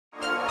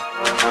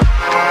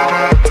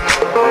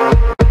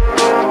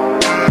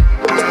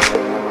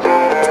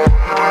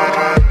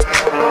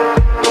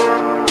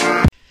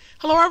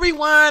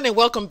everyone, and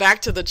welcome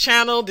back to the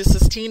channel. This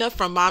is Tina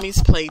from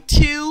Mommy's Play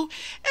 2, and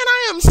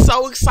I am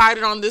so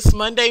excited on this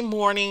Monday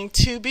morning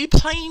to be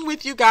playing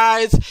with you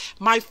guys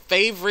my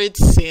favorite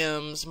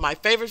Sims, my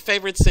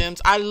favorite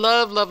Sims. I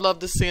love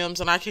the Sims,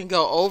 and I can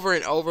go over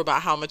and over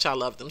about how much I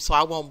love them, so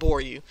I won't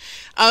bore you.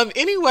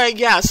 Anyway,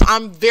 yes,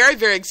 I'm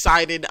very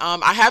excited.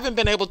 I haven't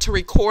been able to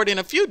record in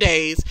a few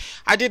days.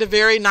 I did a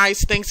very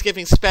nice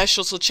Thanksgiving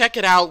special, so check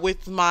it out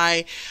with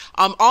my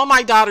All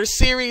My Daughters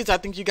series. I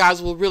think you guys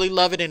will really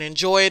love it and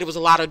enjoy it. It was a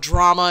lot of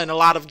drama and a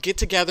lot of get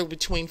together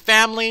between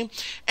family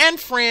and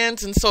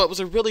friends, and so it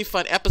was a really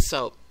fun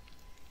episode.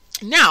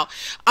 Now,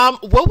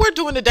 what we're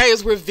doing today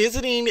is we're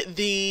visiting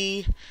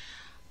the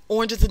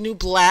Orange is the New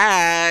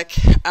Black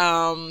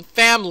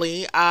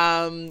family.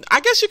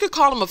 I guess you could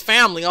call them a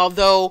family,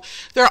 although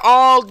they're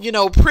all, you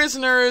know,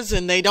 prisoners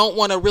and they don't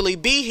want to really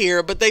be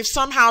here, but they've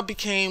somehow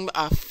became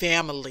a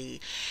family.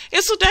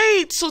 And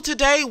so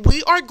today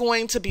we are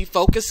going to be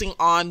focusing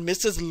on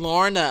Mrs.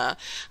 Lorna,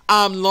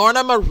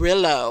 Lorna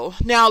Murillo.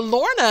 Now,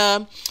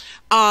 Lorna,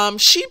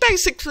 she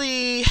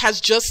basically has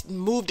just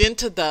moved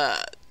into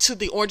the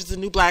Orange is the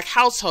New Black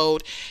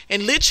household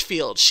in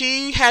Litchfield.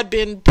 She had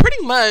been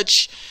pretty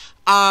much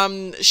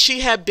kind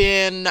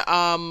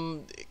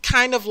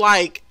of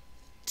like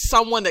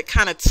someone that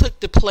kind of took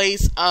the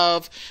place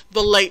of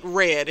the late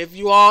Red. If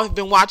you all have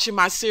been watching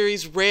my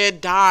series,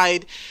 Red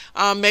died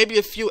maybe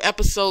a few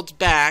episodes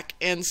back,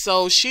 and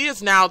so she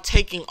is now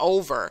taking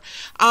over.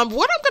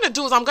 What I'm going to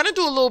do is I'm going to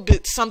do a little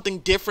bit something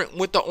different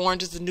with the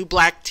Orange is the New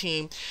Black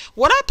team.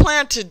 What I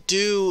plan to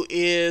do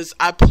is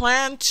I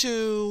plan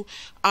to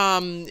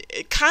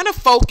kind of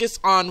focus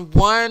on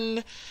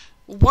one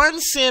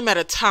sim at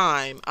a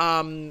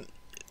time.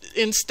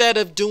 Instead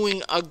of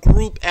doing a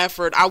group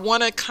effort, I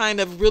want to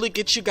kind of really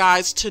get you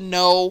guys to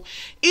know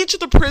each of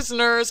the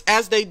prisoners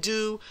as they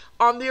do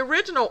on the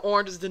original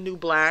Orange is the New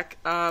Black.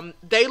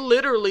 They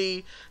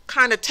literally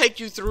kind of take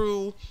you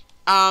through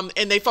and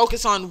they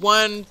focus on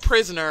one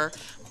prisoner.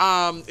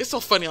 It's so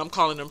funny I'm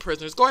calling them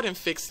prisoners. Go ahead and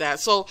fix that.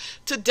 So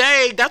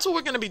today, that's what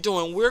we're going to be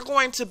doing. We're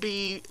going to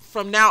be,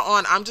 from now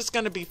on, I'm just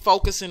going to be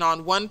focusing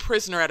on one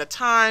prisoner at a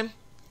time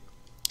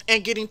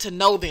and getting to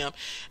know them,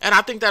 and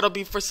I think that'll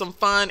be for some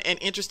fun and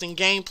interesting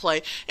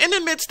gameplay. In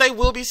the midst, they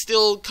will be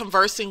still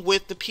conversing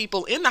with the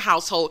people in the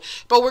household,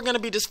 but we're going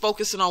to be just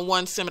focusing on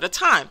one sim at a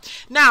time.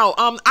 Now,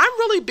 I'm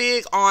really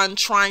big on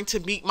trying to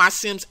meet my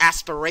Sims'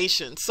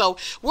 aspirations. So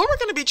what we're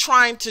going to be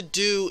trying to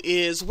do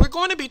is we're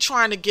going to be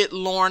trying to get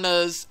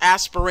Lorna's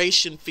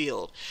aspiration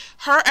field.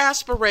 Her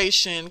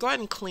aspiration, go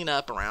ahead and clean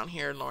up around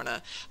here,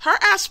 Lorna. Her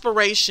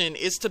aspiration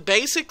is to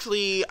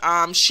basically,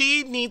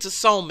 she needs a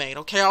soulmate,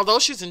 okay? Although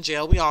she's in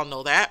jail, we all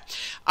know that.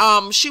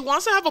 She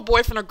wants to have a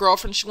boyfriend or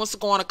girlfriend. She wants to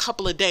go on a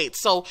couple of dates.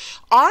 So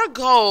our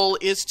goal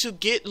is to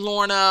get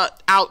Lorna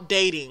out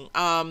dating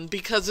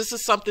because this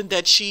is something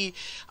that she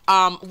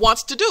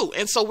wants to do,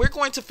 and so we're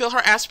going to fill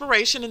her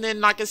aspiration. And then,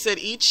 like I said,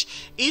 each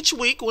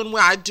week when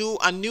I do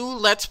a new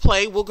Let's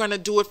Play, we're going to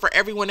do it for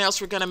everyone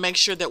else. We're going to make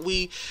sure that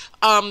we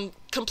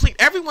complete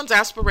everyone's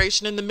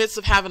aspiration in the midst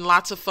of having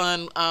lots of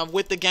fun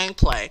with the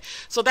gameplay.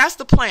 So that's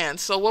the plan.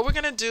 So what we're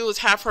going to do is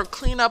have her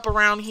clean up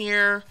around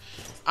here.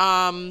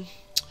 And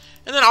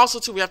then also,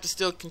 too, we have to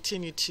still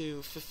continue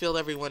to fulfill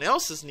everyone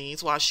else's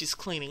needs while she's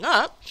cleaning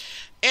up.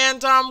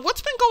 And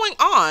what's been going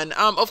on?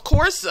 Of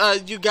course,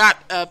 you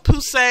got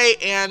Pusey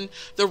and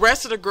the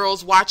rest of the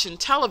girls watching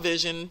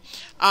television.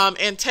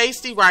 And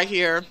Tasty right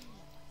here,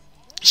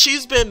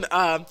 she's been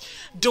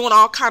doing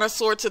all kind of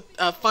sorts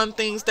of fun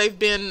things. They've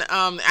been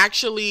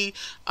actually,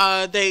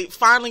 they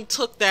finally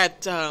took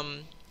that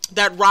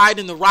ride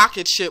in the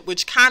rocket ship,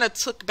 which kind of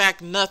took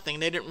back nothing.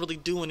 They didn't really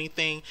do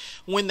anything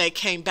when they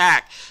came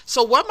back.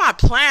 So what my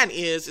plan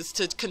is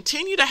to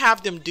continue to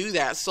have them do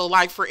that. So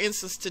like, for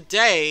instance,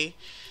 today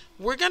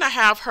we're going to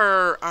have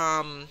her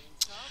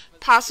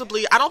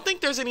possibly, I don't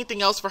think there's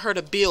anything else for her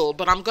to build,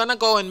 but I'm going to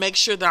go and make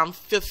sure that I'm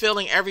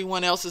fulfilling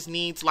everyone else's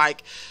needs,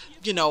 like,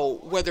 you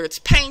know, whether it's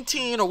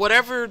painting or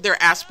whatever their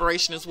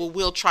aspiration is,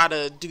 we'll try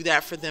to do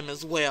that for them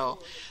as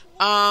well.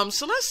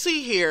 So let's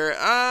see here.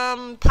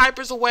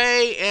 Piper's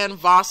away and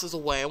Voss is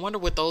away. I wonder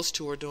what those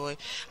two are doing.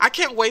 I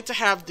can't wait to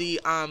have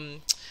the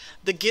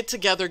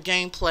get-together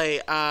gameplay.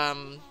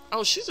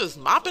 Oh, she's just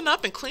mopping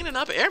up and cleaning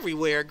up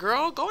everywhere,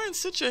 girl. Go ahead and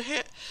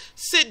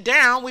sit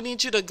down. We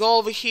need you to go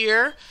over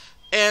here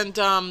and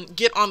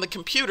get on the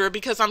computer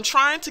because I'm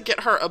trying to get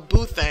her a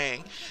boo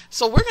thing.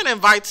 So we're going to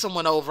invite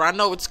someone over. I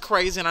know it's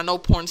crazy, and I know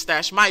Porn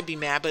Stash might be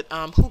mad, but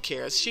who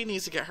cares? She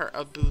needs to get her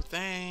a boo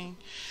thing.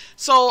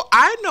 So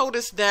I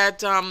noticed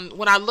that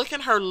when I look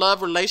in her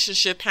love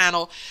relationship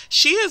panel,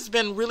 she has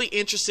been really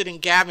interested in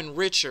Gavin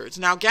Richards.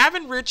 Now,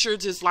 Gavin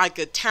Richards is like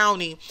a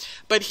townie,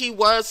 but he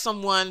was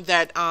someone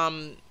that,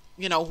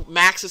 you know,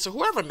 Maxis or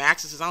whoever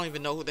Maxis is, I don't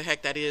even know who the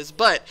heck that is,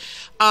 but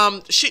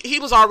he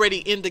was already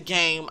in the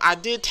game. I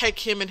did take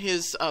him and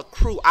his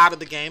crew out of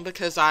the game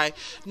because I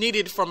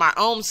needed it for my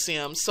own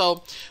sim.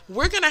 So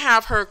we're going to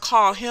have her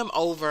call him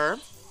over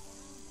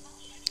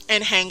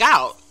and hang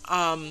out.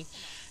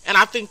 And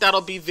I think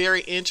that'll be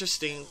very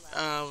interesting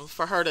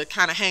for her to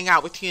kind of hang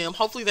out with him.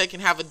 Hopefully, they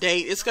can have a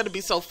date. It's going to be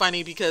so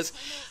funny because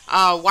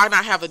why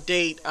not have a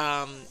date?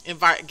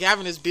 Invite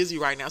Gavin is busy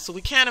right now, so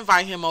we can't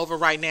invite him over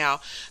right now.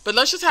 But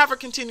let's just have her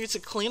continue to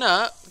clean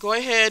up. Go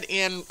ahead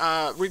and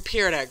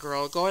repair that,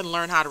 girl. Go ahead and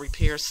learn how to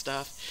repair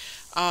stuff.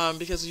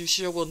 Because you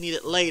sure will need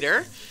it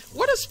later.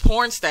 What is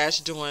Porn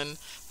Stash doing?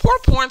 Poor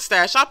Porn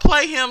Stash. I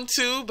play him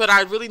too, but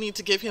I really need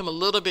to give him a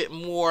little bit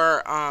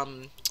more.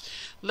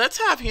 Let's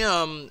have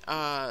him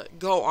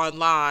go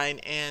online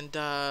and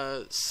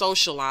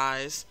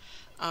socialize.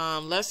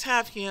 Let's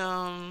have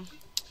him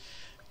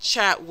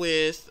chat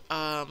with.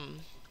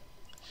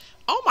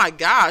 Oh my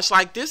gosh,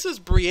 like this is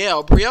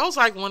Brielle. Brielle's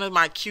like one of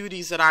my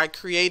cuties that I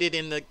created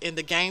in the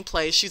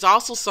gameplay. She's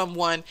also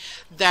someone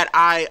that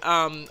I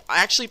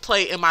actually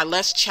play in my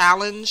Let's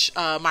Challenge,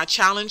 my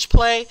challenge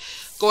play.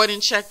 Go ahead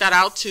and check that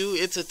out too.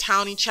 It's a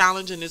townie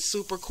challenge and it's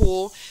super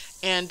cool.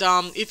 And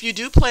if you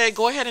do play it,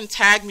 go ahead and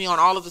tag me on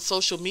all of the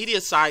social media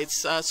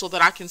sites so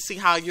that I can see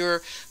how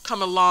you're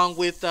coming along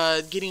with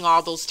getting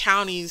all those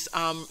townies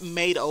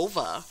made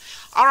over.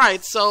 All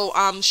right, so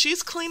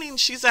she's cleaning.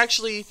 She's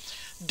actually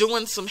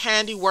doing some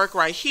handiwork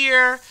right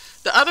here.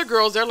 The other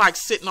girls, they're like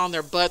sitting on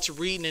their butts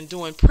reading and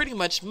doing pretty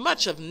much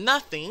of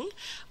nothing.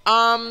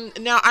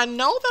 Now I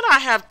know that I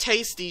have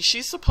Tasty.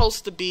 She's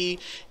supposed to be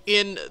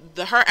in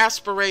her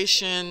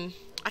aspiration.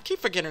 I keep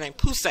forgetting her name.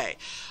 Poussey.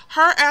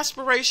 Her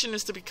aspiration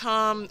is to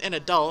become an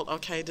adult.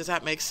 Okay, does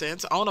that make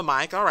sense? Own a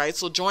mic. All right,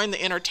 so join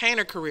the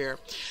entertainer career.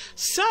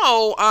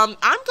 So I'm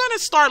going to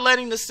start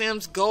letting the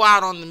Sims go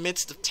out on the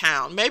midst of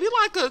town. Maybe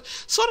like a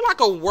sort of like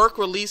a work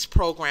release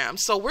program.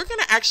 So we're going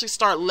to actually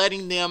start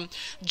letting them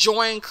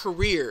join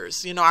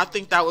careers. You know, I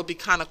think that would be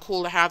kind of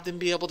cool to have them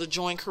be able to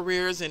join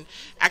careers and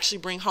actually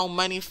bring home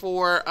money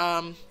for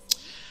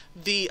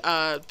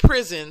the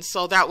prison.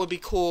 So that would be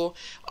cool.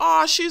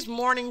 Oh, she's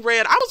mourning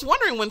red. I was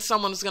wondering when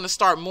someone was going to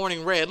start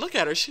mourning red. Look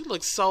at her. She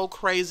looks so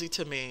crazy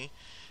to me.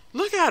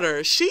 Look at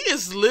her. She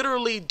is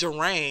literally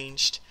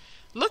deranged.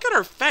 Look at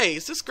her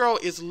face. This girl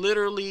is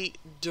literally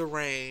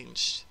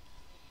deranged.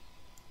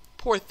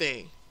 Poor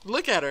thing.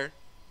 Look at her.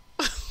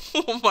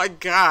 Oh my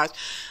gosh.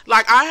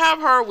 Like I have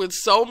her with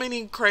so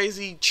many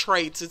crazy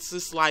traits. It's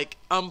just like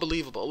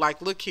unbelievable.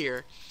 Like look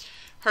here.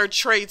 Her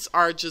traits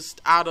are just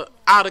out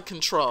of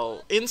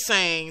control,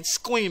 insane,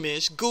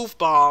 squeamish,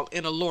 goofball,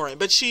 and alluring.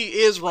 But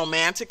she is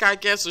romantic, I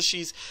guess, or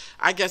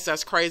I guess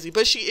that's crazy.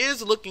 But she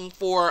is looking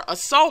for a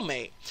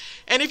soulmate.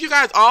 And if you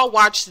guys all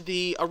watched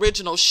the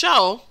original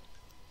show,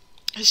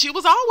 she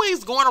was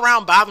always going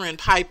around bothering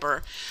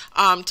Piper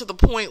to the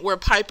point where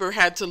Piper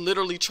had to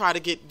literally try to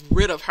get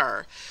rid of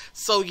her.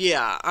 So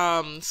yeah,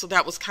 so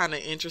that was kind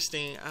of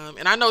interesting.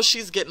 And I know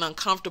she's getting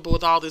uncomfortable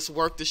with all this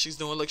work that she's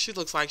doing. Look, she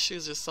looks like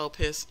she's just so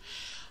pissed.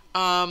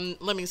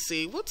 Let me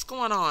see. What's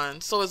going on?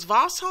 So is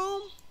Voss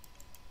home?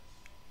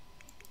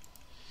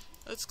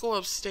 Let's go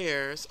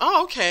upstairs.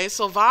 Oh, okay.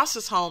 So Voss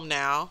is home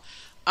now.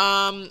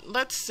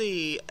 Let's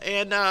see.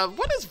 And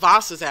what is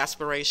Voss's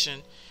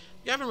aspiration?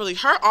 You haven't really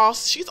heard.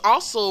 She's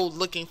also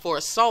looking for a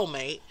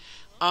soulmate.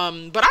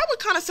 But I would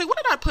kind of say, what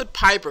did I put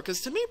Piper?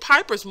 Because to me,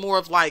 Piper's more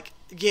of like,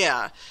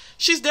 yeah,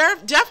 she's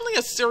definitely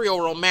a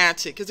serial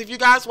romantic. Because if you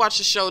guys watch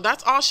the show,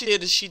 that's all she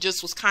did is she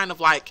just was kind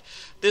of like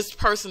this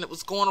person that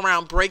was going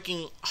around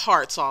breaking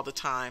hearts all the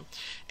time.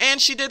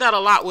 And she did that a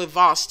lot with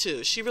Voss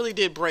too. She really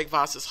did break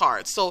Voss's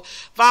heart. So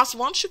Voss,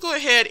 why don't you go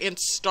ahead and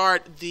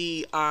start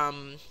the,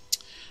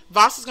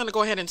 Voss is going to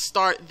go ahead and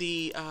start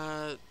the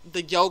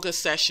yoga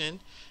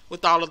session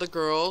with all of the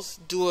girls.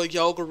 Do a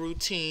yoga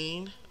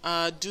routine.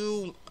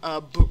 Do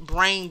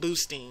brain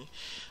boosting.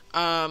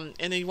 And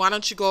then why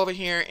don't you go over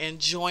here and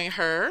join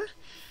her.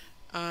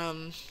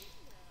 And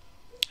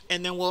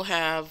then we'll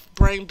have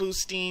brain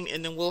boosting,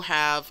 and then we'll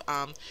have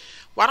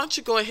why don't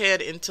you go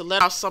ahead and to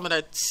let off some of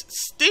that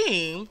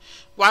steam,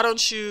 why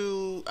don't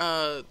you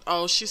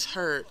oh, she's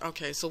hurt.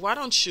 Okay, so why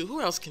don't you, who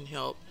else can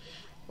help?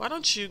 Why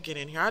don't you get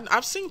in here?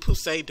 I've seen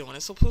Poussey doing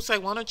it. So Poussey,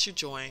 why don't you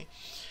join?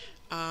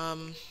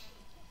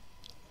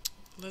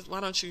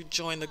 Why don't you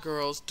join the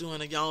girls doing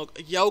a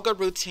yoga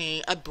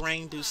routine, a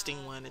brain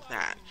boosting one at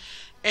that.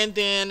 And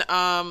then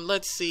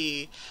let's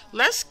see.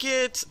 Let's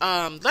get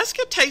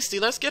Tasty.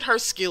 Let's get her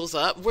skills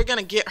up. We're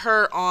gonna get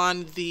her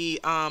on the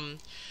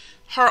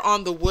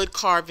wood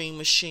carving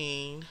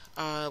machine,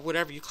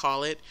 whatever you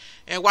call it.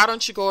 And why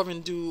don't you go over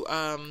and do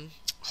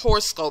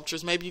horse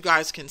sculptures? Maybe you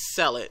guys can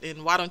sell it.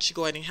 And why don't you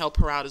go ahead and help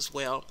her out as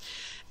well?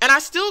 And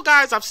I've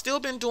still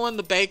been doing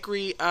the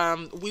bakery.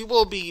 We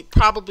will be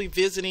probably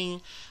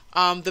visiting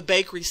the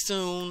bakery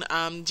soon.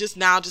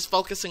 Just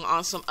focusing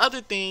on some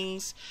other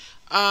things.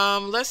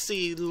 Let's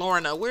see,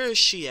 Lorna, where is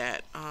she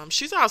at?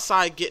 She's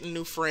outside getting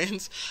new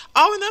friends.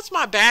 Oh, and that's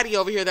my baddie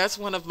over here. That's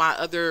one of my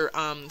other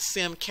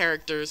sim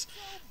characters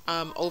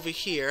over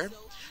here.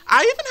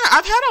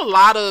 I've had a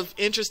lot of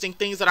interesting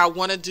things that I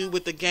want to do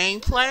with the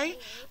gameplay.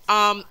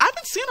 I've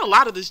been seeing a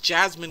lot of this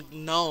Jasmine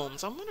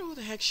Gnomes. I wonder who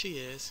the heck she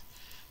is.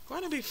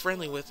 Going to be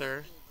friendly with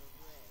her.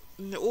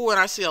 Oh, and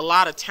I see a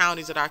lot of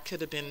townies that I could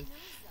have been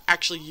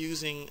actually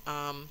using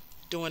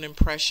do an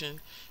impression.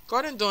 Go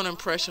ahead and do an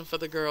impression for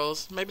the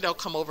girls. Maybe they'll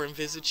come over and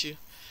visit you.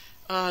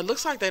 It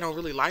looks like they don't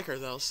really like her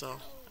though, so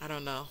I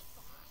don't know.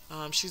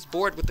 She's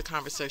bored with the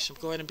conversation.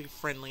 Go ahead and be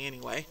friendly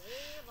anyway.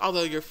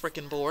 Although you're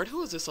freaking bored.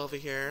 Who is this over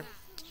here?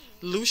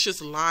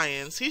 Lucius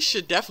Lyons. He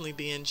should definitely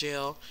be in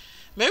jail.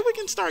 Maybe we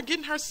can start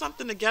getting her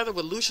something together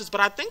with Lucius.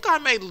 But I think I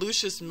made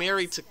Lucius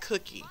married to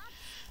Cookie.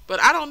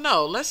 But I don't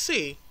know. Let's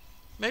see.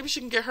 Maybe she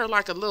can get her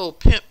like a little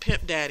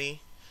pimp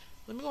daddy.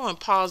 Let me go and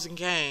pause and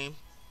game.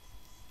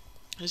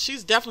 And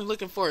she's definitely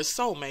looking for a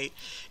soulmate.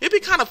 It'd be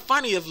kind of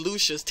funny if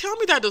Lucius. Tell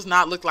me that does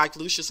not look like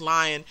Lucius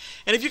Lyon.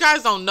 And if you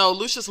guys don't know,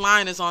 Lucius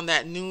Lyon is on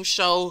that new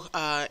show,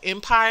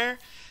 Empire,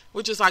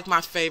 which is like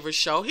my favorite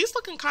show. He's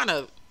looking kind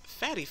of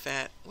fatty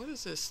fat. What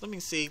is this? Let me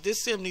see.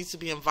 This sim needs to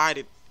be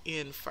invited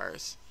in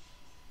first.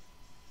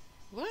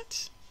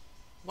 What?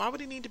 Why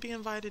would he need to be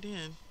invited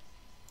in?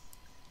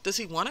 Does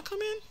he want to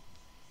come in?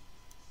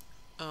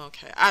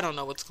 Okay, I don't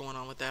know what's going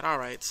on with that. All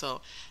right,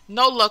 so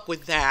no luck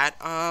with that.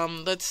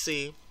 Let's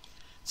see.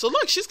 So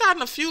look, she's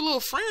gotten a few little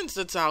friends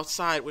that's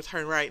outside with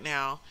her right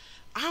now.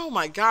 Oh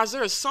my gosh,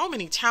 there are so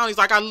many townies.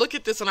 Like I look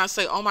at this and I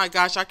say, oh my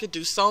gosh, I could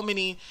do so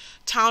many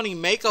townie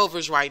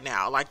makeovers right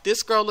now. Like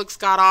this girl looks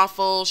god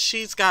awful.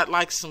 She's got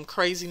like some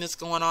craziness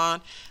going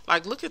on.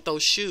 Like look at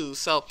those shoes.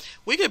 So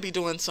we could be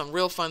doing some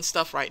real fun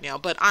stuff right now,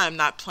 but I am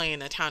not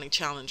playing a townie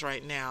challenge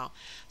right now.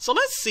 So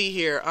let's see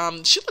here.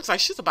 She looks like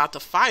she's about to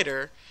fight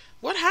her.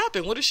 What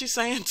happened? What is she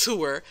saying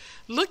to her?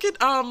 Look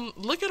at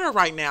her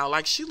right now.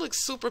 Like she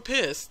looks super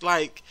pissed.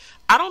 Like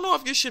I don't know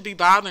if you should be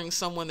bothering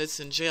someone that's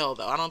in jail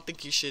though. I don't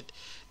think you should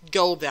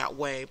go that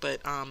way.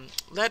 But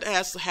let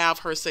us have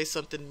her say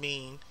something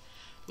mean.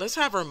 Let's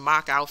have her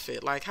mock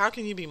outfit. Like how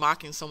can you be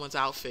mocking someone's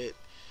outfit?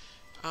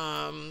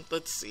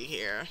 Let's see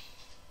here.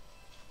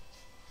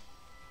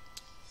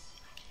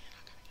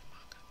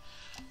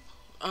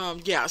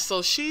 Yeah,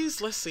 so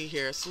she's, let's see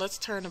here. So let's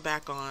turn it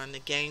back on the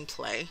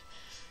gameplay.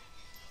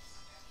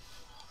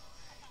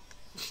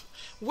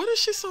 What is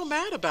she so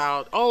mad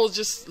about? Oh,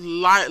 just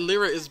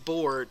Lyra is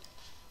bored.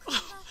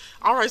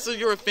 All right, so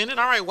you're offended?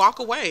 All right, walk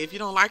away. If you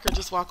don't like her,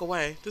 just walk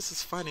away. This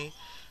is funny.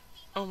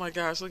 Oh my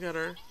gosh, look at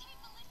her.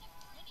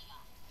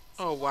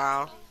 Oh,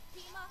 wow.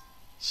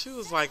 She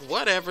was like,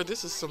 whatever.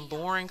 This is some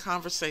boring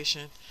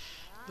conversation.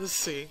 Let's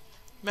see.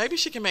 Maybe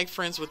she can make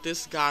friends with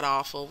this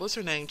god-awful. What's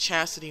her name?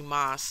 Chastity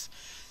Moss.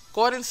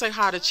 Go ahead and say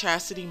hi to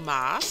Chastity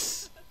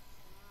Moss.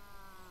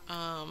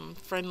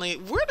 Friendly.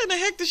 Where in the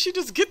heck did she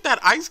just get that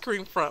ice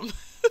cream from?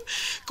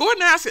 Go ahead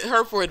and ask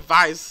her for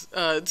advice.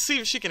 See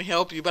if she can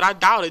help you. But I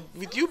doubt it.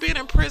 With you being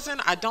in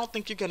prison, I don't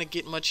think you're going to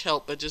get much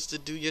help. But just to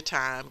do your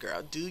time,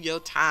 girl. Do your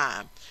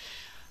time.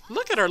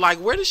 Look at her. Like,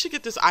 where did she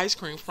get this ice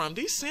cream from?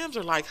 These Sims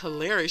are, like,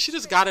 hilarious. She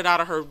just got it out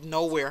of her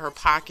nowhere. Her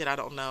pocket. I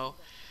don't know.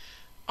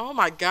 Oh,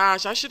 my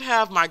gosh. I should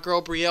have my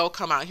girl Brielle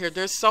come out here.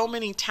 There's so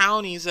many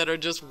townies that are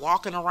just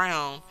walking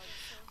around.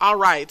 All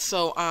right.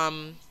 So,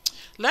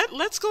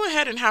 let's go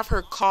ahead and have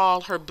her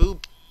call her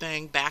boob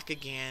thing back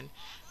again.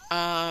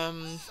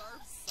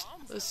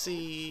 Let's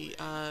see,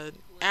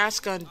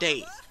 ask on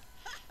date.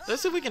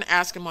 Let's see if we can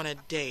ask him on a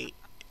date.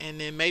 And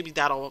then maybe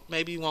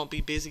maybe he won't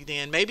be busy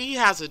then. Maybe he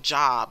has a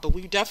job, but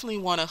we definitely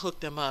want to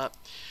hook them up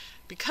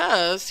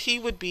because he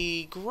would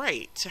be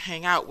great to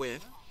hang out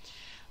with.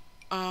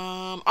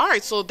 All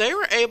right, so they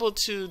were able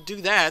to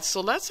do that.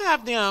 So let's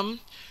have them,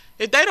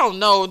 if they don't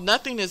know,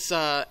 nothing is,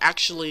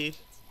 actually,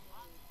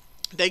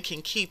 they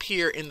can keep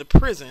here in the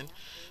prison.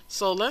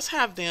 So let's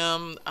have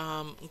them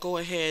go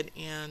ahead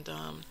and,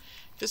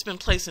 if it's been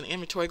placed in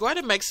inventory, go ahead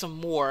and make some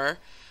more.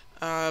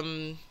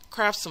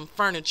 Craft some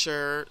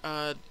furniture.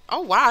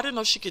 Oh wow, I didn't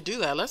know she could do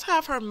that. Let's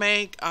have her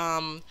make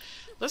a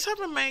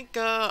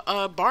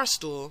bar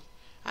stool.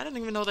 I didn't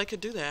even know they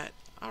could do that.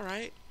 All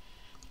right.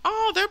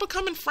 Oh, they're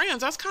becoming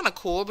friends. That's kind of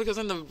cool because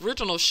in the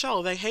original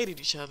show they hated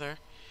each other.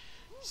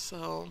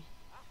 So,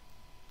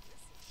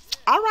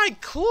 all right,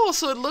 cool.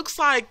 So it looks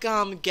like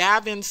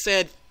Gavin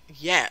said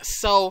yes.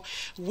 So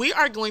we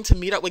are going to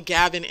meet up with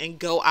Gavin and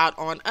go out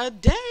on a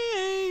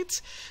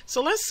date.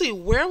 So let's see,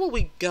 where will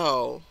we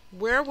go?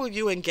 Where will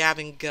you and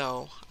Gavin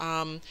go?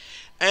 And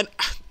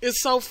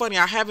it's so funny,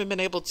 I haven't been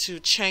able to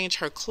change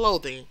her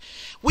clothing.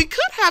 We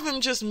could have him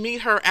just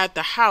meet her at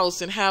the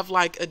house and have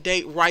like a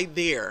date right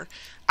there.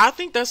 I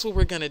think that's what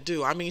we're gonna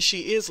do. I mean,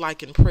 she is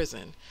like in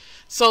prison.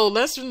 So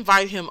let's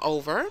invite him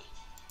over.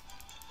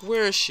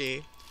 Where is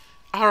she?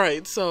 All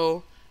right,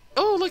 so,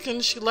 oh, look,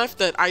 and she left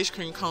that ice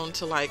cream cone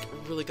to like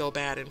really go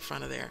bad in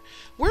front of there.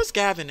 Where's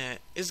Gavin at?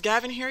 Is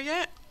Gavin here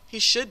yet? He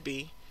should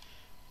be.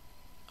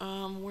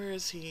 Where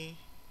is he?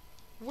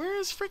 Where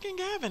is freaking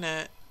Gavin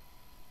at?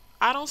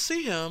 I don't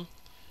see him.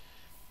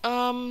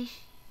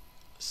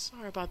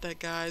 Sorry about that,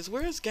 guys.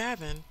 Where is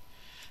Gavin?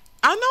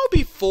 I know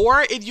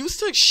before it used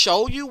to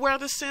show you where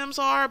the Sims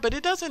are, but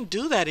it doesn't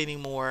do that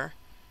anymore.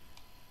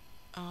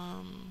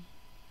 I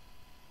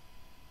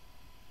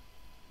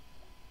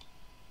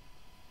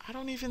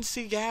don't even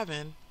see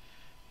Gavin.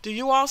 Do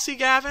you all see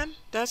Gavin?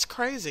 That's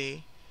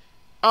crazy.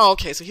 Oh,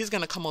 okay, so he's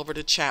gonna come over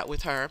to chat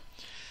with her.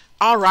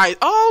 All right.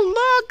 Oh,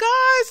 look,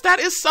 guys, that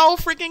is so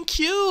freaking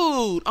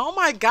cute. Oh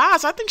my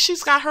gosh, I think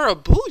she's got her a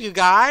boo, you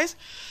guys.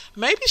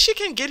 Maybe she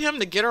can get him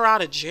to get her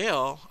out of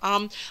jail.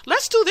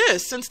 Let's do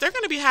this. Since they're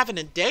going to be having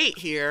a date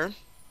here,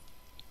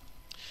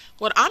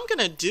 what I'm going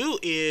to do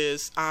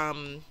is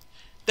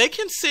they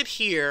can sit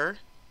here.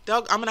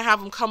 I'm going to have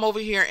them come over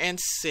here and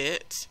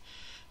sit.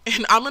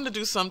 And I'm going to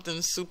do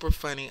something super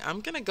funny.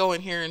 I'm going to go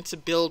in here into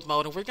build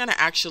mode, and we're going to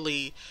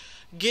actually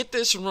get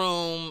this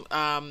room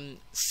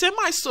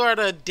semi sort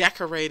of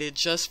decorated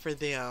just for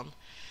them.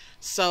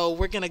 So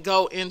we're going to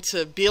go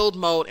into build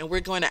mode, and we're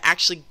going to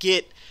actually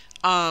get,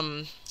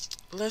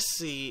 let's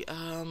see,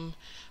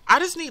 I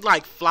just need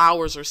like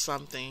flowers or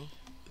something.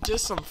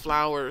 Just some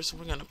flowers.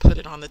 We're going to put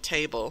it on the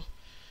table.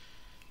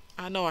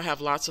 I know I have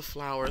lots of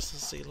flowers.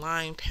 Let's see,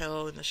 lime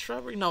peel in the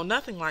shrubbery. No,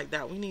 nothing like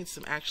that. We need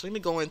some, actually, let me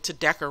go into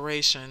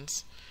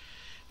decorations.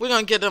 We're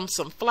going to get them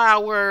some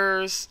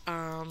flowers,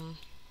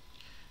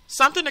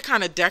 something to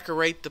kind of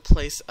decorate the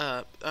place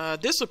up.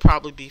 This would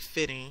probably be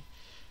fitting,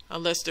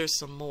 unless there's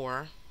some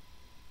more.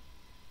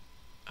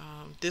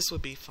 This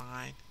would be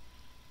fine.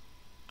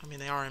 I mean,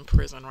 they are in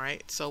prison,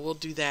 right? So we'll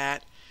do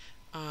that.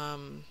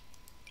 And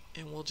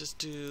we'll just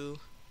do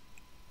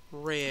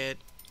red.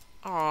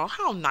 Oh,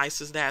 how nice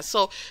is that?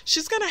 So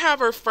she's going to have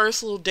her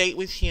first little date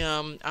with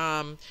him.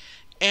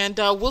 And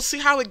we'll see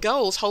how it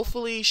goes.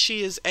 Hopefully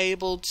she is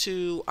able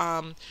to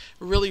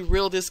really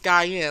reel this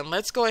guy in.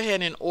 Let's go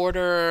ahead and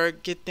order,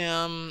 get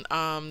them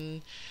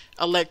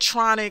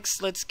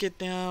electronics. Let's get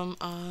them,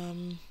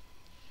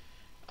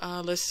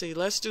 let's see,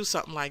 let's do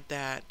something like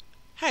that.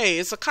 Hey,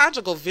 it's a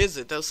conjugal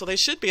visit though, so they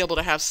should be able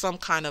to have some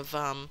kind of,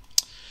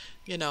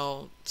 you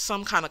know,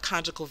 some kind of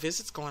conjugal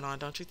visits going on,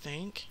 don't you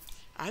think?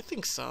 I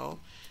think so.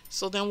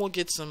 So then we'll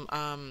get some,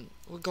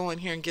 we'll go in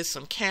here and get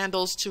some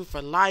candles too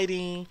for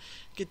lighting,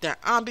 get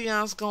that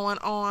ambiance going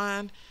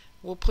on.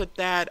 We'll put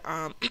that,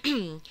 I'm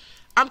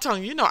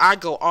telling you, you know, I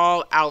go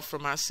all out for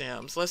my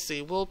Sims. Let's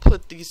see, we'll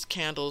put these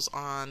candles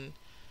on.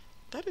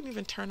 That didn't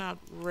even turn out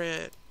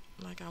red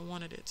like I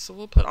wanted it. So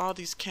we'll put all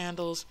these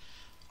candles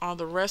on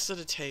the rest of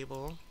the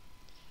table.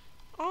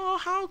 Oh,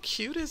 how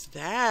cute is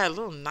that? A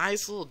little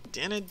nice little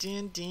dinner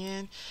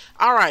din.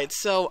 All right,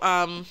 so,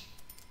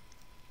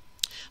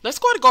 let's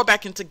go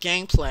back into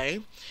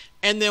gameplay,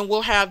 and then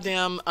we'll have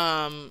them,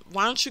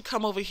 why don't you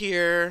come over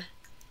here,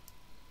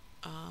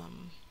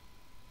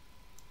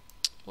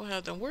 we'll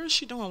have them, where is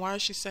she doing, why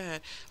is she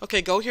sad?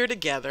 Okay, go here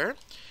together.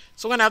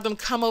 So we're going to have them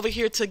come over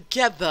here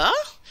together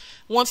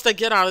once they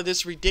get out of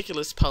this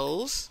ridiculous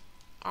pose.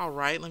 All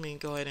right, let me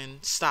go ahead and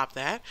stop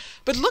that.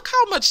 But look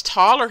how much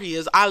taller he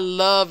is. I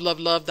love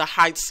the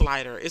height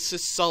slider. It's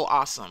just so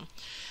awesome.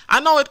 I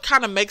know it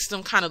kind of makes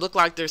them kind of look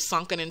like they're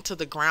sunken into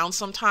the ground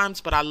sometimes,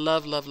 but I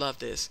love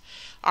this.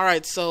 All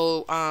right,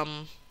 so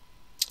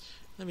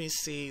let me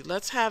see.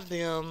 Let's have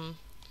them,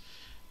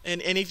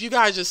 and if you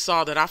guys just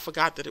saw that, I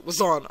forgot that it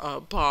was on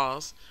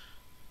pause.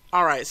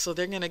 All right, so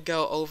they're gonna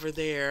go over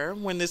there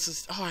when this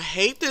is. Oh, I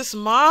hate this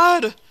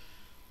mod.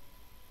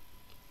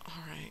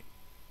 All right.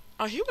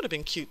 Oh, he would have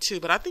been cute too,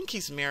 but I think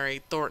he's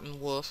married, Thornton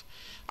Wolf.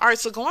 All right,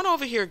 so going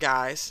over here,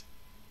 guys.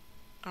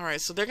 All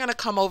right, so they're gonna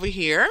come over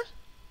here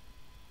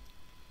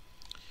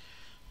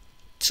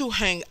to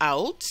hang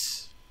out.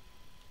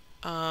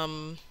 Let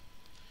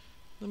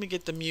me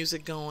get the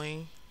music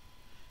going.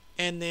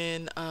 And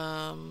then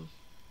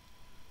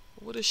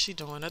what is she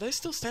doing? Are they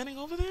still standing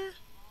over there?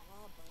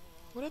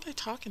 What are they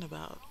talking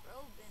about?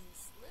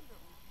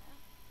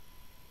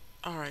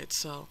 All right,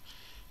 so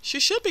he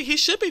should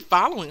be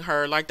following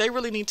her. Like, they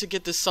really need to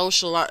get the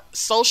social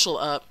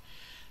up,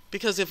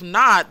 because if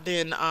not,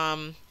 then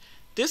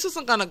this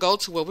isn't gonna go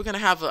to where we're gonna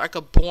have like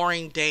a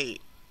boring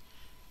date.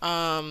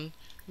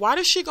 Why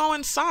does she go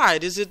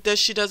inside? Is it that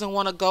she doesn't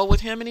want to go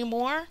with him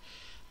anymore?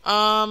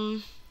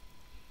 Let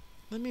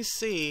me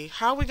see.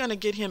 How are we going to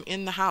get him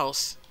in the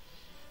house?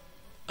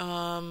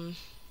 I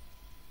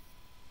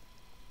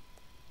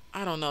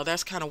don't know.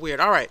 That's kind of weird.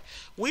 All right.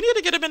 We need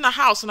to get him in the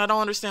house, and I don't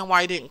understand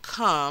why he didn't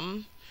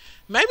come.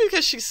 Maybe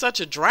because she's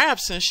such a drab,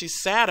 since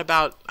she's sad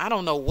about, I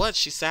don't know what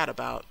she's sad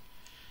about.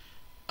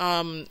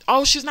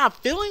 Oh, she's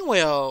not feeling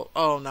well.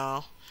 Oh,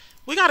 no.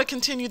 We got to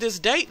continue this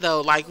date,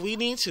 though. Like, we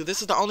need to. This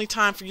is the only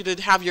time for you to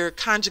have your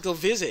conjugal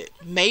visit.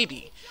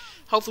 Maybe.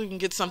 Hopefully we can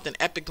get something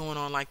epic going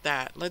on like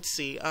that. Let's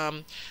see.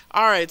 All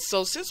right,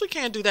 so since we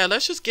can't do that,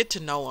 let's just get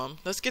to know him.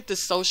 Let's get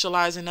this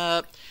socializing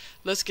up.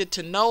 Let's get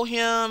to know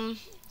him.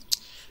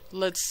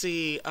 Let's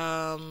see.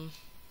 Oh,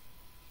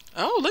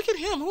 look at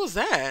him. Who is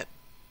that?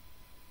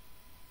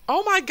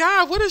 Oh my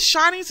God, what is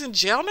Shiny's in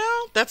jail now?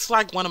 That's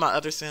like one of my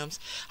other Sims.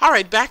 All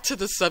right, back to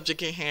the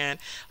subject at hand.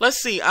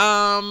 Let's see.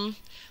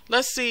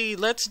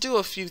 Let's do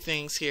a few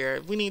things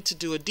here. We need to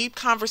do a deep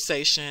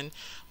conversation.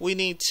 We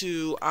need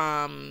to,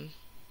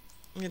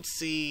 let's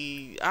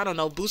see, I don't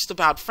know, boost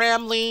about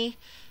family.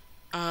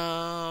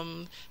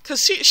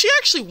 Cause she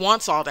actually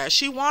wants all that.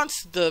 She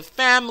wants the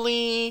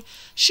family.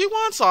 She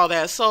wants all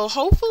that. So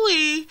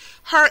hopefully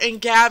her and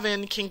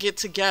Gavin can get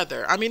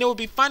together. I mean, it would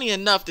be funny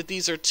enough that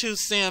these are two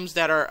Sims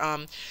that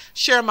are,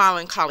 share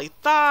melancholy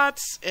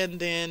thoughts. And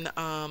then,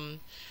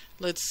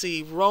 Let's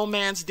see,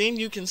 romance. Then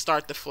you can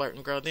start the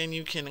flirting, girl. Then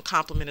you can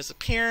compliment his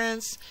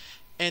appearance,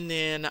 and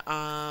then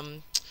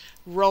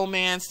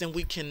romance. Then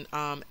we can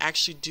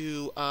actually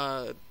do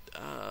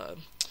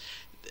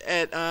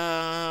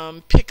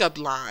pickup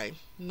line.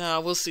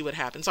 No, we'll see what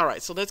happens. All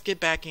right, so let's get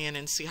back in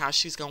and see how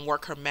she's gonna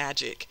work her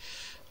magic.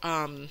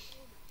 Because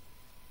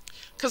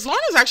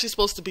Lorna's actually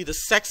supposed to be the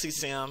sexy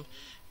sim,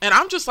 and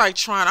I'm just like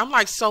trying. I'm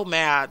like so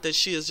mad that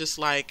she is just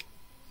like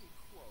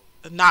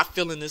not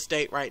feeling this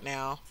date right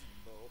now.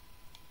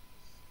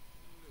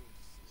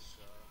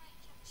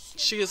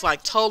 She is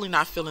like totally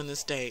not feeling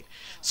this date.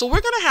 So we're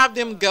gonna have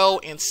them go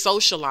and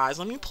socialize.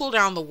 Let me pull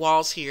down the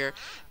walls here,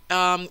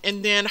 and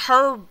then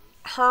her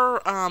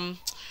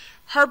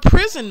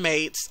prison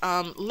mates.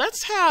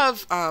 Let's have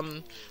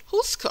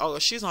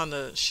she's on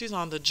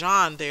the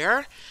John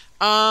there.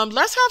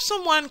 Let's have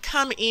someone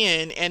come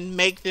in and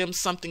make them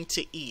something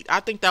to eat. I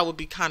think that would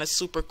be kind of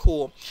super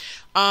cool.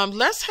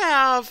 Let's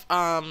have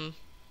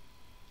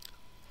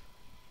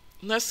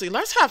let's see.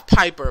 Let's have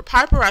Piper.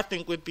 Piper, I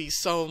think, would be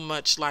so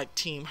much like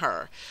Team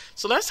Her.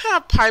 So let's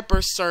have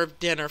Piper serve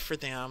dinner for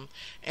them,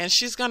 and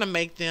she's gonna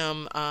make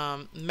them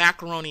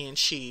macaroni and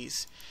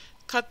cheese.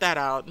 Cut that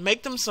out.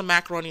 Make them some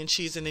macaroni and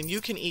cheese, and then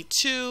you can eat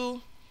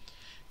too.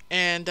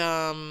 And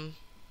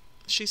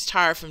she's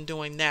tired from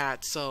doing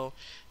that, so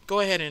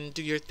go ahead and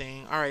do your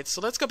thing. All right. So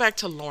let's go back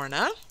to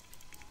Lorna.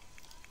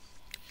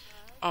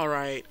 All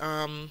right.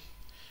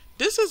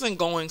 This isn't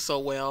going so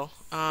well.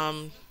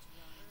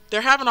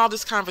 They're having all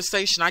this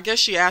conversation. I guess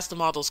she asked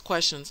them all those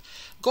questions.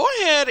 Go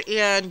ahead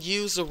and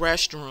use the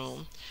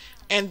restroom.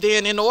 And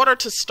then in order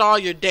to stall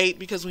your date,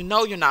 because we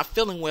know you're not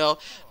feeling well,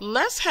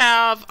 let's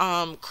have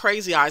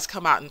Crazy Eyes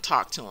come out and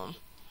talk to him.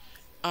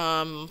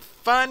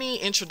 Funny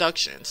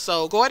introduction.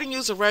 So go ahead and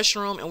use the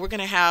restroom, and we're going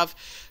to have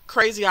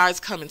Crazy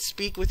Eyes come and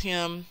speak with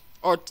him,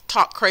 or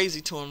talk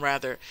crazy to him,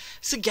 rather.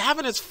 See,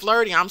 Gavin is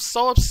flirty. I'm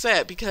so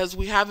upset because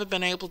we haven't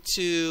been able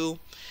to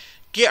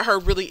get her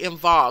really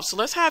involved. So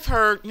let's have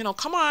her, you know,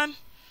 come on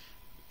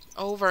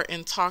over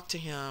and talk to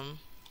him.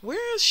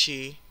 Where is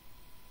she?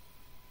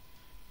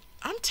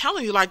 I'm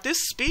telling you, like,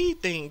 this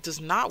speed thing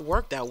does not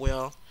work that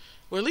well.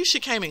 Well, at least she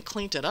came and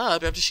cleaned it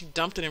up after she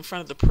dumped it in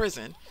front of the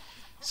prison.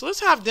 So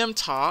let's have them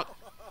talk.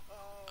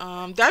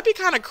 That'd be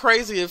kind of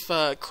crazy if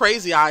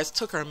Crazy Eyes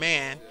took her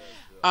man,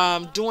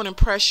 do an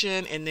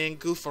impression and then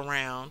goof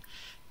around.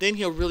 Then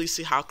he'll really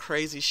see how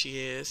crazy she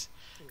is.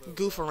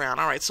 Goof around.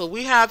 All right, so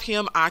we have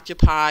him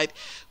occupied.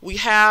 We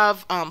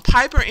have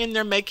Piper in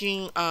there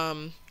making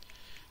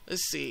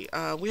let's see,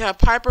 we have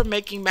Piper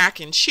making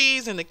mac and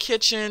cheese in the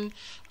kitchen,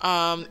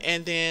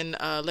 and then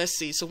let's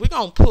see, so we're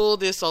gonna pull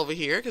this over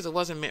here because it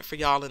wasn't meant for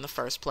y'all in the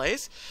first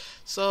place.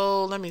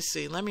 So let me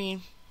see,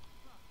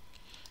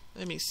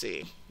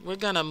 we're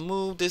gonna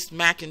move this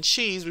mac and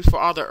cheese before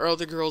all the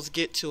other girls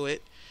get to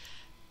it.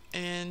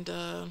 And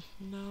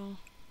no,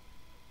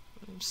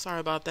 I'm sorry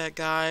about that,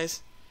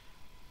 guys.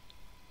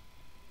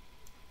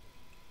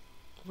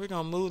 We're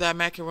going to move that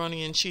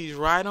macaroni and cheese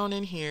right on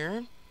in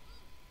here.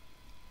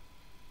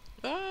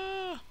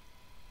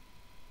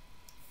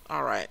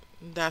 Alright,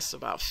 that's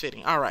about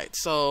fitting. Alright,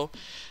 so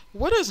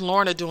what is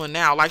Lorna doing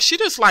now? Like, she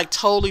just like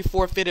totally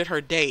forfeited her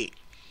date.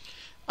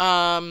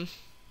 And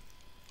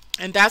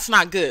that's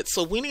not good.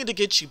 So we need to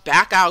get you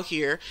back out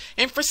here.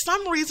 And for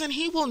some reason,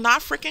 he will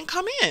not freaking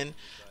come in.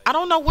 I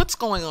don't know what's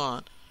going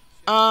on.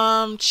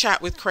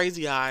 Chat with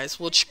Crazy Eyes.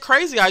 Well,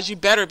 Crazy Eyes, you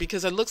better,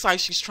 because it looks like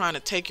she's trying to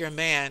take your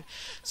man.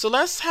 So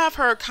let's have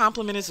her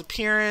compliment his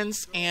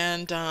appearance,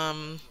 and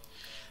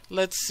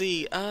let's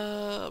see,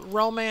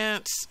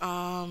 romance,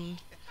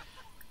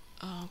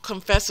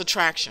 confess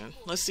attraction.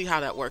 Let's see how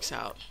that works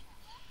out.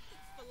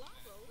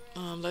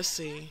 Let's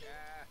see.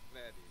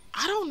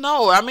 I don't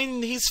know. I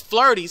mean, he's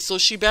flirty, so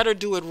she better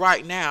do it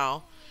right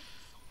now.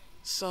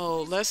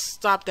 So let's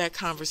stop that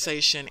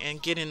conversation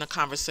and get in a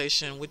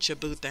conversation with your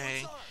boo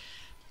thing.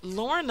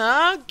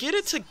 Lorna, get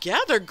it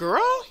together,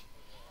 girl.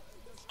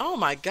 Oh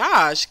my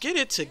gosh, get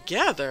it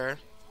together.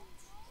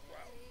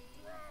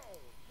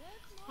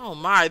 Oh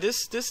my,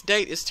 this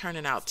date is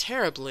turning out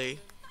terribly.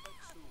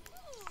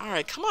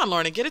 Alright, come on,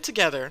 Lorna, get it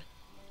together.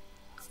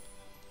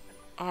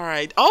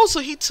 Alright. Oh, so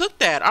he took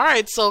that.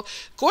 Alright, so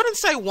go ahead and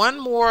say one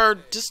more,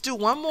 just do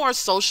one more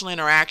social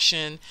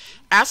interaction.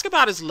 Ask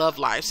about his love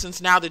life, since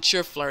now that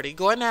you're flirty.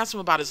 Go ahead and ask him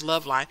about his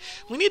love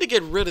life. We need to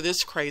get rid of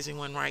this crazy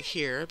one right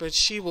here, but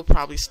she will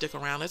probably stick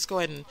around. Let's go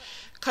ahead and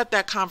cut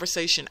that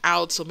conversation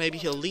out so maybe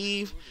he'll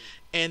leave.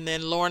 And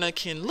then Lorna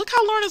can, look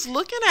how Lorna's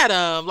looking at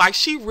him. Like,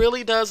 she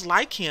really does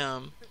like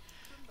him.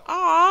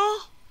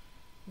 Aww.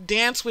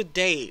 Dance with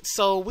date.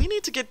 So we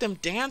need to get them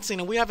dancing,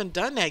 and we haven't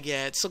done that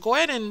yet. So go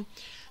ahead and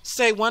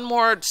say one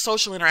more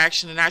social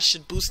interaction, and that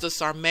should boost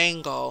us our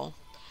main goal.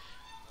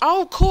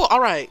 Oh, cool.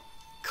 All right.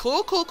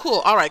 Cool, cool, cool.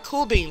 All right,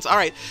 cool beans. All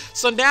right,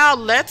 so now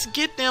let's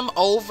get them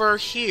over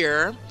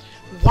here.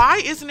 Why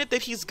isn't it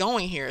that he's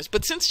going here?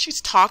 But since she's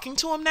talking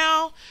to him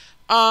now,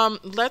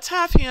 let's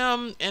have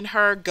him and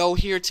her go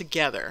here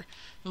together.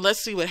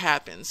 Let's see what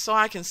happens. So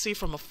I can see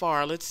from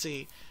afar. Let's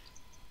see.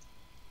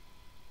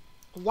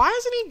 Why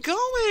isn't he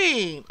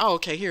going? Oh,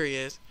 okay, here he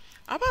is.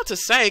 I'm about to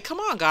say, come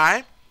on,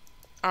 guy.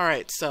 All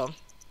right, so.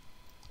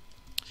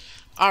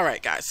 All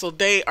right, guys. So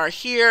they are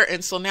here,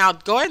 and so now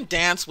go ahead and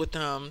dance with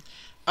them.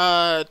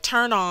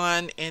 Turn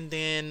on and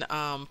then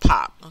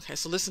pop. Okay,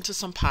 so listen to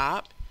some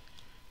pop.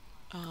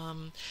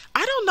 I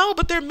don't know,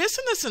 but they're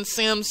missing this in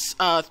Sims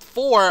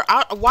 4.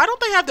 Why don't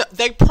they have the?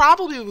 They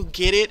probably will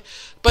get it,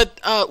 but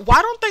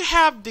why don't they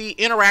have the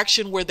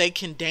interaction where they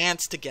can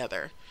dance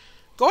together?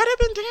 Go ahead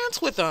and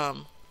dance with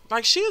them.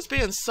 Like, she is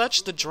being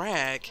such the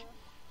drag.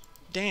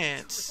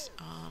 Dance.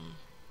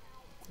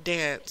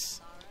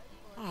 Dance.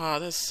 Oh,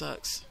 this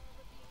sucks.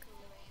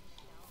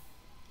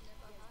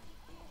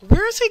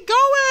 Where is he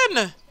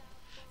going?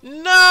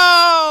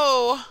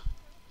 No.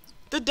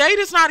 The date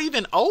is not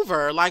even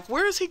over. Like,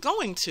 where is he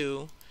going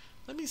to?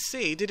 Let me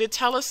see. Did it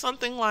tell us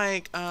something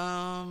like,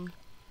 Gavin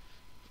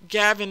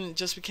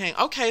just became...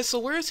 Okay, so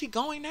where is he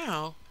going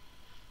now?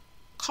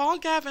 Call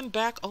Gavin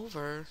back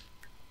over.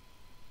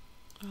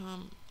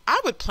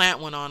 I would plant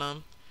one on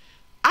him.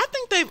 I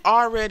think they've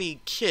already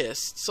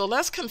kissed. So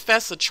let's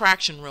confess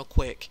attraction real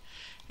quick.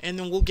 And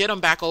then we'll get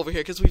him back over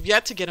here because we've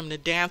yet to get him to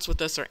dance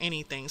with us or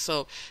anything.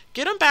 So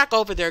get him back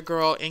over there,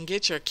 girl, and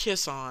get your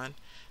kiss on.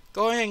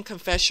 Go ahead and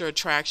confess your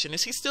attraction.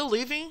 Is he still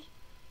leaving?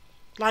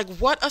 Like,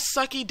 what a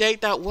sucky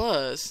date that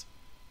was.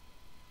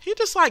 He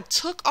just, like,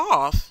 took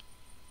off.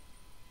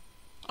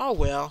 Oh,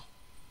 well.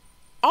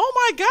 Oh,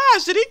 my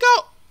gosh. Did he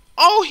go?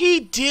 Oh, he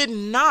did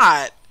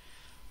not.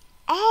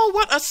 Oh,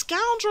 what a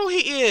scoundrel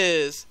he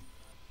is.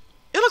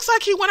 It looks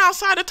like he went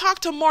outside to talk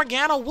to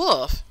Morgana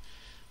Wolf.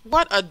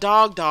 What a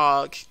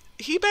dog.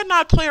 He better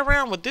not play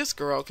around with this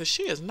girl because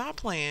she is not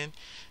playing.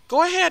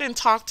 Go ahead and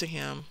talk to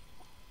him.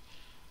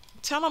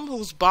 Tell him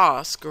who's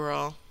boss,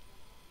 girl.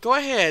 Go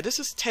ahead. This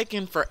is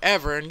taking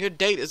forever and your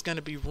date is going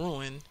to be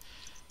ruined.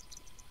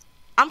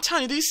 I'm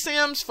telling you, these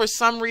Sims, for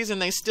some reason,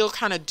 they still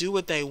kind of do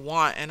what they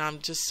want, and I'm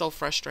just so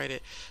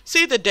frustrated.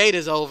 See, the date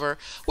is over.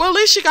 Well, at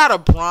least she got a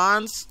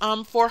bronze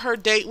for her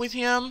date with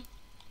him.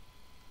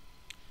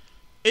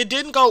 It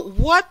didn't go...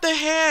 What the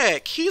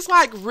heck? He's,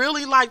 like,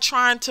 really, like,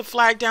 trying to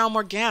flag down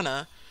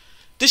Morgana.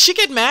 Did she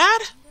get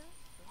mad?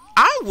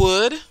 I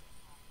would.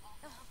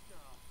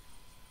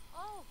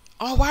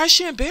 Oh, why is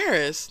she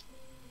embarrassed?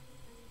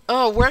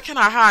 Oh, where can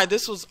I hide?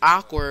 This was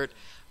awkward.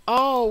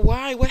 Oh,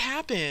 why? What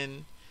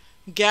happened?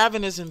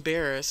 Gavin is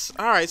embarrassed.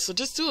 All right, so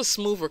just do a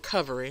smooth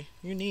recovery.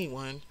 You need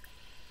one.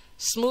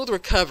 Smooth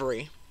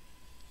recovery.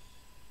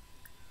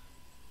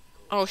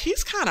 Oh,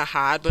 he's kind of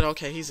hot, but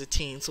okay, he's a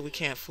teen, so we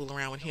can't fool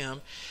around with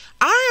him.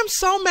 I am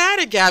so mad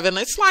at Gavin.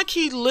 It's like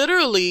he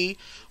literally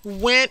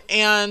went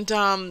and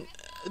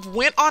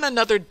went on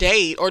another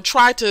date or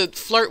tried to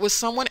flirt with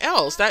someone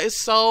else. That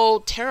is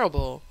so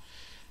terrible.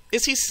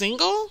 Is he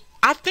single?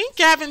 I think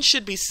Gavin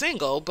should be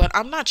single, but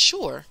I'm not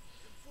sure.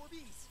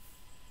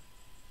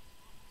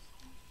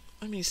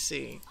 Let me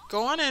see.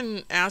 Go on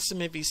and ask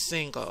him if he's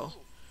single.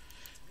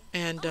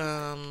 And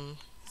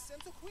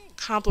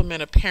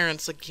compliment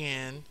appearance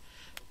again.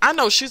 I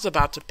know she's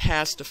about to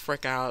pass the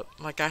frick out.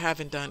 Like, I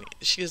haven't done...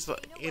 She has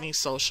any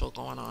social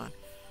going on.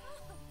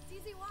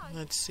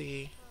 Let's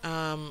see.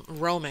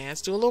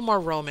 Romance. Do a little more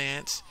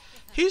romance.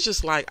 He's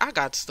just like, I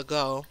got to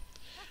go.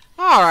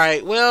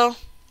 Alright, well...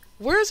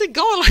 Where is he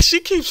going? Like, she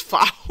keeps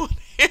following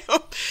him.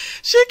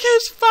 She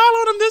keeps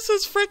following him. This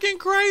is freaking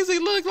crazy.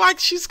 Look, like,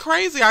 she's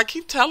crazy. I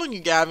keep telling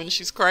you, Gavin,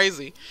 she's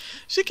crazy.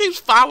 She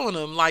keeps following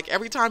him. Like,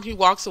 every time he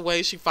walks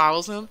away, she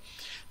follows him.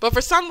 But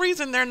for some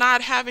reason, they're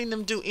not having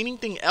them do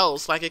anything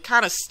else. Like, it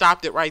kind of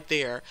stopped it right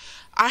there.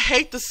 I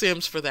hate the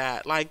Sims for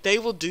that. Like, they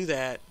will do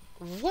that.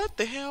 What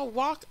the hell?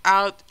 Walk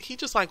out. He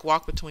just, like,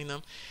 walked between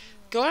them.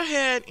 Go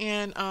ahead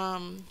and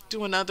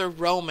do another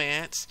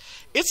romance.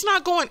 It's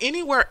not going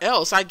anywhere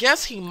else. I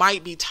guess he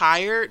might be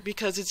tired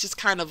because it's just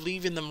kind of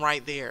leaving them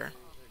right there.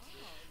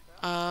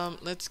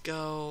 Let's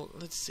go.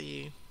 Let's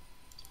see.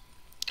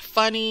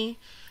 Funny.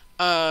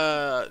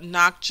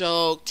 Knock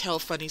joke. Tell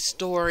funny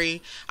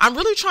story. I'm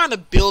really trying to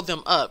build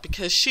them up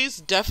because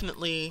she's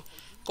definitely...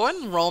 Go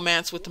ahead and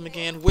romance with them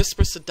again.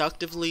 Whisper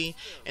seductively.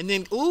 And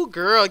then, ooh,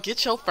 girl,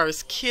 get your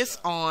first kiss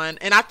on.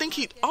 And I think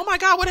he... Oh, my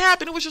God, what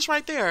happened? It was just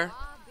right there.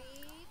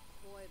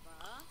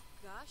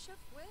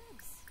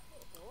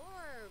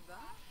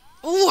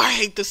 Ooh, I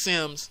hate The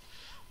Sims.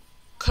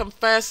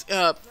 Confess,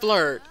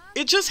 flirt.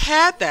 It just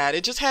had that.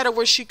 It just had it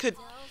where she could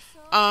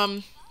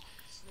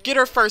get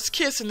her first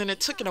kiss and then it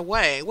took it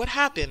away. What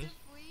happened?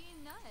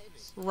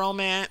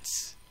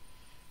 Romance.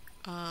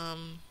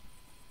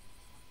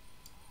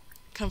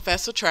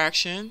 Confess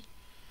attraction.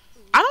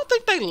 I don't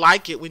think they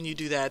like it when you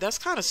do that. That's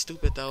kind of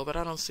stupid though, but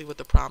I don't see what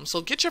the problem.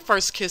 So get your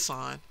first kiss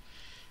on.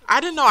 I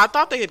didn't know. I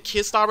thought they had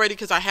kissed already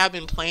because I have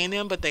been playing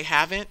them, but they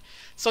haven't.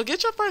 So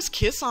get your first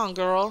kiss on,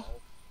 girl.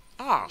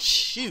 Oh,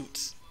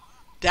 shoot.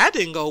 That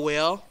didn't go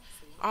well.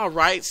 All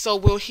right. So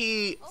will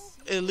he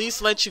at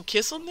least let you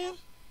kiss him then?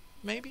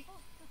 Maybe.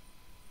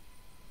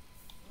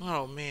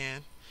 Oh,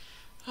 man.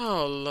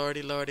 Oh,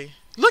 lordy, lordy.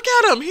 Look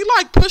at him. He,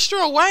 like, pushed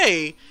her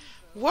away.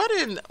 What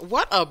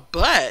a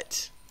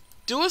butt.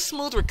 Do a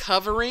smooth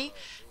recovery.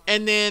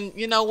 And then,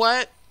 you know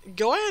what?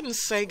 Go ahead and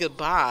say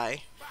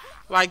goodbye.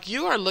 Like,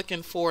 you are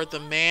looking for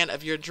the man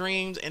of your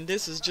dreams, and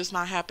this is just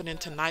not happening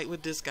tonight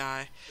with this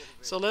guy.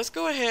 So let's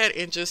go ahead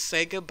and just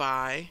say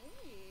goodbye.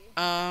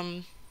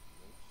 Why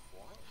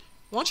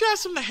don't you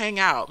ask him to hang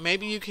out?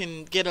 Maybe you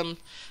can get him,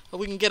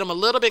 we can get him a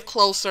little bit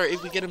closer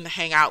if we get him to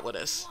hang out with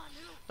us.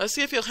 Let's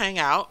see if he'll hang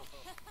out.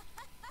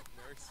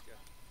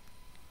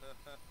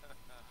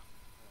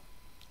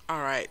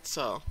 Alright,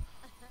 so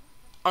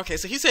okay,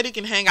 so he said he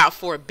can hang out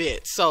for a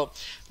bit. So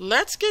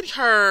let's get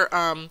her,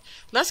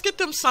 let's get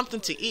them something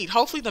to eat.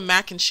 Hopefully the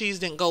mac and cheese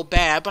didn't go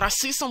bad, but I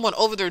see someone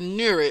over there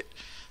near it.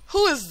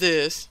 Who is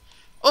this?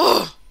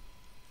 Ugh,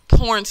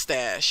 porn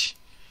stash.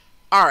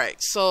 Alright,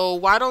 so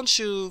why don't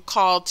you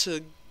call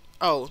to,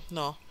 oh,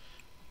 no.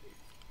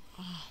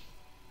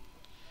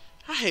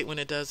 I hate when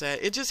it does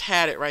that. It just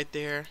had it right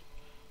there.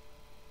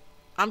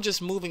 I'm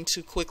just moving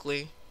too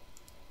quickly.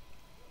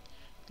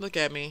 Look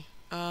at me.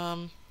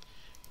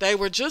 They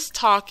were just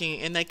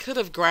talking and they could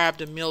have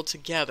grabbed a meal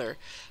together.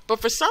 But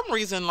for some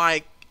reason,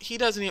 like, he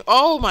doesn't even...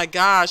 Oh my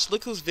gosh,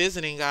 look who's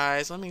visiting,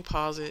 guys. Let me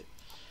pause it.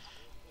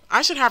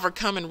 I should have her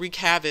come and wreak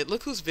havoc.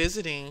 Look who's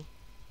visiting.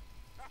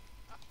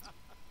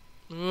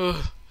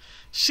 Ugh.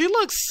 She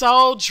looks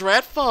so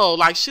dreadful.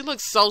 Like, she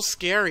looks so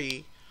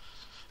scary.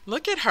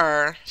 Look at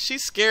her. She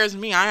scares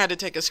me. I had to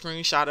take a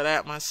screenshot of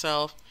that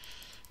myself.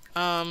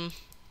 Go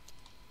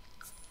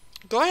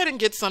ahead and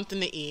get something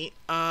to eat.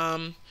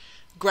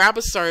 Grab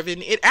a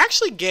serving. It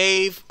actually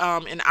gave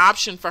an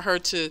option for her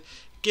to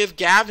give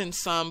Gavin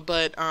some,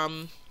 but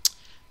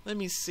let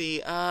me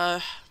see.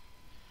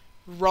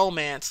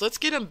 Romance. Let's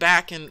get him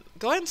back and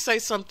go ahead and say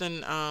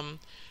something.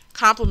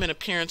 Compliment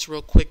appearance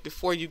real quick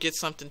before you get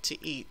something to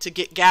eat to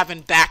get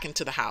Gavin back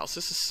into the house.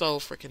 This is so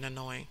freaking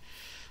annoying.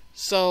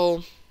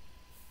 So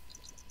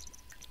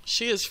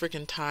she is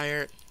freaking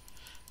tired.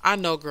 I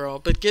know, girl,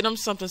 but get him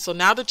something. So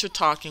now that you're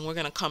talking, we're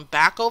gonna come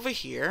back over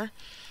here.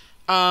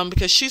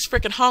 Because she's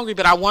freaking hungry,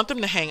 but I want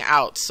them to hang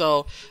out.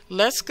 So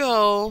let's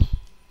go.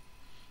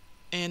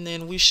 And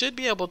then we should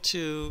be able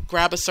to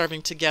grab a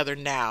serving together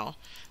now.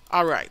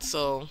 Alright,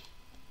 so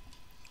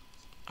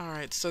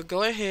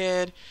go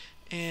ahead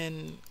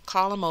and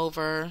call him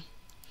over.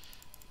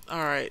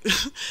 Alright.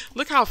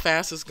 Look how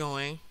fast it's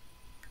going.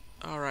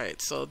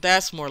 Alright, so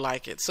that's more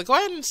like it. So go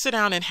ahead and sit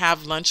down and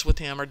have lunch with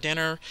him or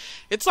dinner.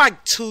 It's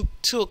like 2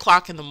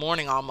 o'clock in the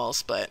morning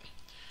almost, but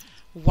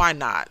why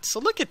not? So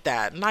look at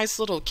that. Nice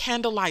little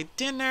candlelight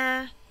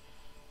dinner.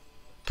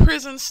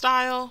 Prison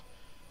style.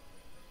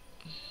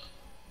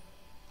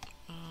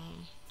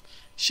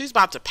 She's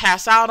about to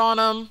pass out on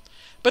him.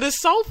 But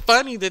it's so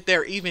funny that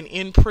they're even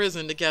in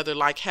prison together,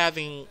 like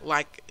having,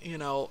 like, you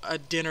know, a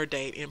dinner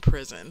date in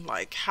prison.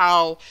 Like,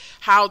 how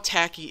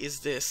tacky is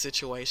this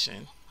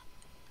situation?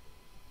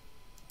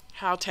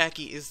 How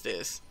tacky is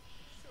this?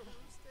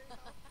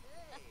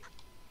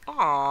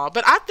 Aw,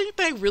 but I think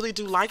they really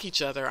do like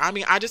each other. I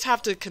mean, I just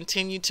have to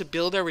continue to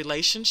build their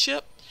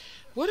relationship.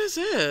 What is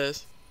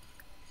this?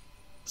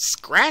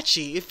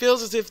 Scratchy. It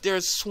feels as if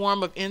there's a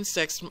swarm of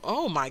insects.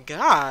 Oh my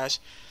gosh.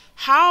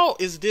 How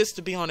is this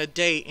to be on a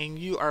date and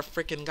you are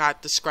freaking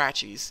got the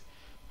scratchies?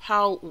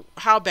 How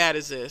bad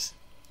is this?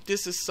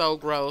 This is so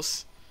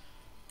gross.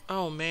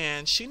 Oh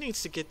man, she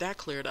needs to get that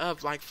cleared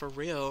up, like, for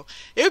real.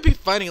 It would be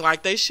funny,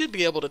 like, they should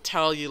be able to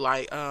tell you,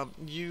 like,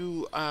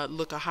 you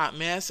look a hot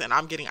mess and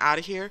I'm getting out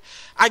of here.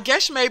 I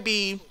guess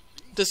maybe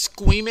the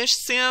squeamish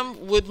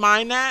sim would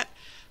mind that,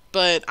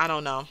 but I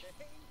don't know.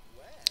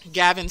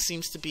 Gavin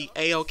seems to be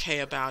a-okay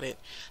about it.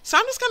 So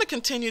I'm just going to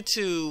continue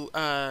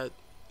to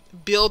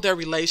build their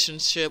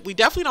relationship. We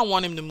definitely don't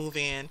want him to move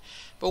in,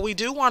 but we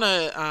do want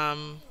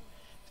to,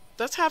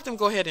 let's have them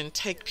go ahead and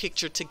take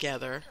picture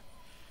together.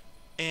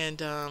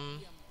 And I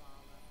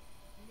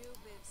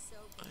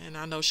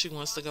know she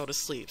wants to go to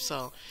sleep.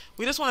 So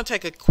we just want to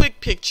take a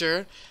quick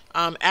picture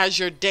as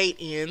your date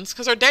ends.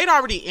 Because our date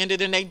already ended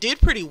and they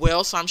did pretty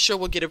well. So I'm sure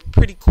we'll get a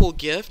pretty cool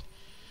gift.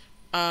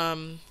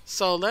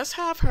 So let's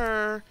have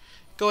her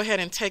go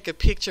ahead and take a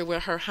picture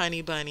with her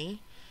honey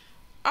bunny.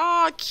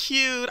 Aw,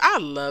 cute. I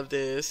love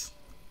this.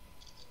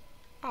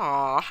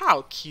 Aw,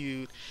 how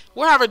cute.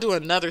 We'll have her do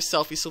another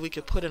selfie so we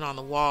could put it on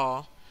the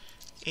wall.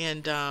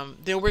 And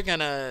then we're going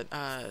to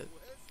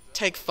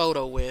take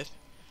photo with.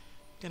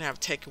 Gonna have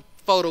to take a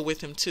photo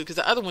with him too, because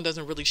the other one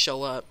doesn't really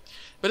show up.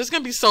 But it's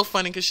gonna be so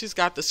funny because she's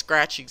got the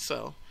scratchy,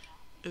 so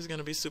it's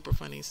gonna be super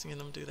funny seeing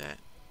them do that.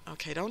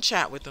 Okay, don't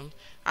chat with them.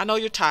 I know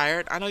you're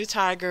tired. I know you're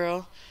tired,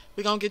 girl.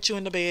 We're gonna get you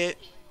in the bed.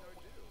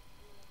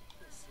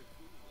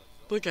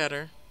 Look at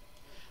her.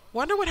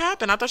 Wonder what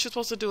happened. I thought she was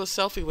supposed to do a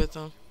selfie with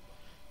them.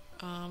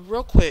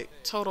 Real quick,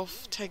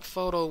 take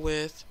photo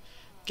with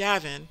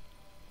Gavin.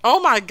 Oh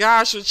my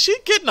gosh, was she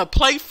getting a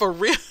plate for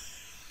real?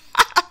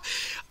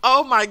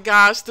 Oh my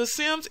gosh, The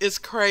Sims is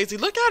crazy.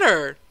 Look at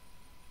her.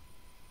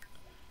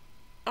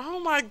 Oh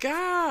my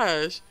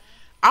gosh.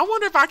 I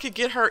wonder if I could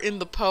get her in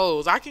the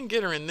pose. I can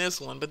get her in this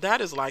one, but that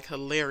is like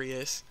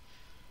hilarious.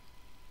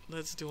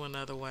 Let's do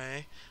another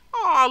way.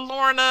 Oh,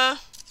 Lorna.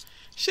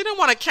 She didn't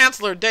want to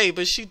cancel her date,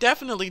 but she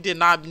definitely did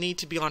not need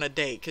to be on a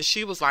date because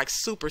she was like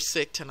super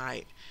sick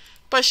tonight.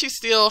 But she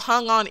still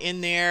hung on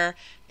in there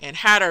and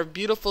had her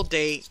beautiful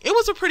date. It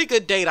was a pretty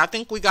good date. I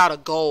think we got a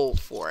gold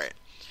for it.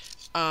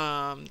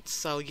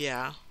 So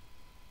yeah.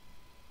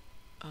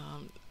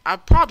 I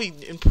probably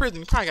in prison,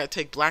 you probably got to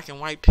take black and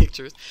white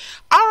pictures.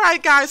 All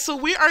right, guys. So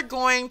we are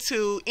going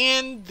to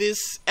end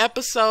this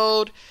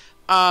episode.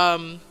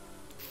 Funny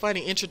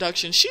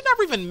introduction. She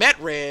never even met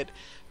Red.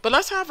 But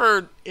let's have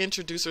her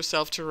introduce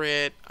herself to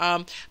Red.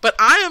 But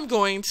I am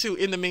going to,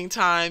 in the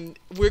meantime,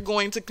 we're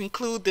going to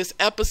conclude this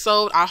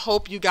episode. I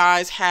hope you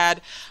guys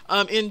had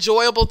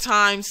enjoyable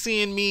time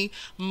seeing me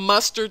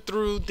muster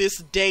through this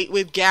date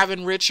with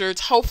Gavin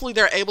Richards. Hopefully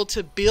they're able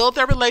to build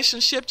their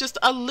relationship just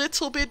a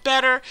little bit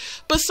better.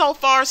 But so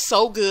far,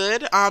 so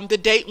good. The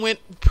date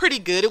went pretty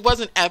good. It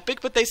wasn't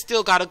epic, but they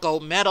still got a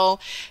gold medal.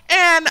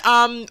 And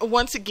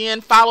once again,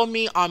 follow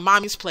me on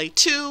Mommy's Play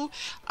 2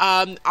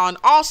 on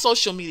all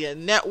social media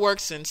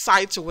networks and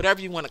sites or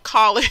whatever you want to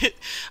call it.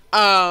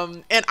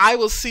 And I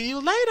will see you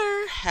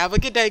later. Have a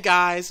good day,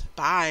 guys.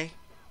 Bye.